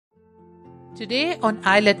Today on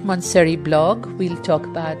Islet Montessori blog, we'll talk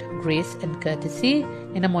about grace and courtesy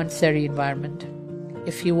in a Montessori environment.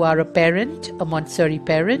 If you are a parent, a Montessori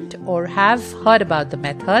parent, or have heard about the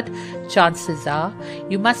method, chances are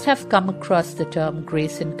you must have come across the term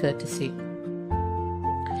grace and courtesy.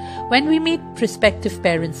 When we meet prospective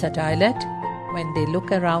parents at Islet, when they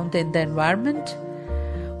look around in the environment,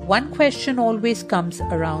 one question always comes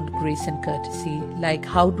around grace and courtesy, like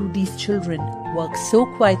how do these children work so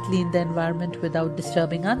quietly in the environment without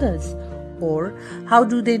disturbing others? Or how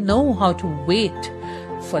do they know how to wait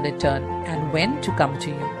for their turn and when to come to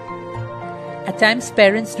you? At times,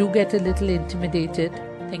 parents do get a little intimidated,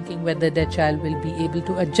 thinking whether their child will be able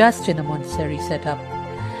to adjust in a Montessori setup,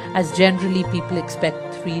 as generally people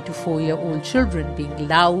expect 3 to 4 year old children being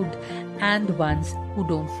loud and ones who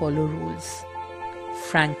don't follow rules.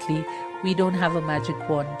 Frankly, we don't have a magic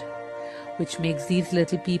wand, which makes these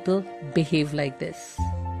little people behave like this.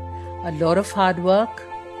 A lot of hard work,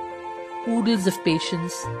 oodles of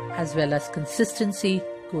patience, as well as consistency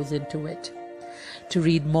goes into it. To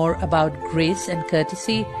read more about grace and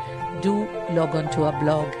courtesy, do log on to our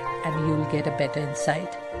blog and you'll get a better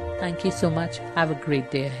insight. Thank you so much. Have a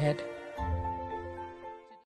great day ahead.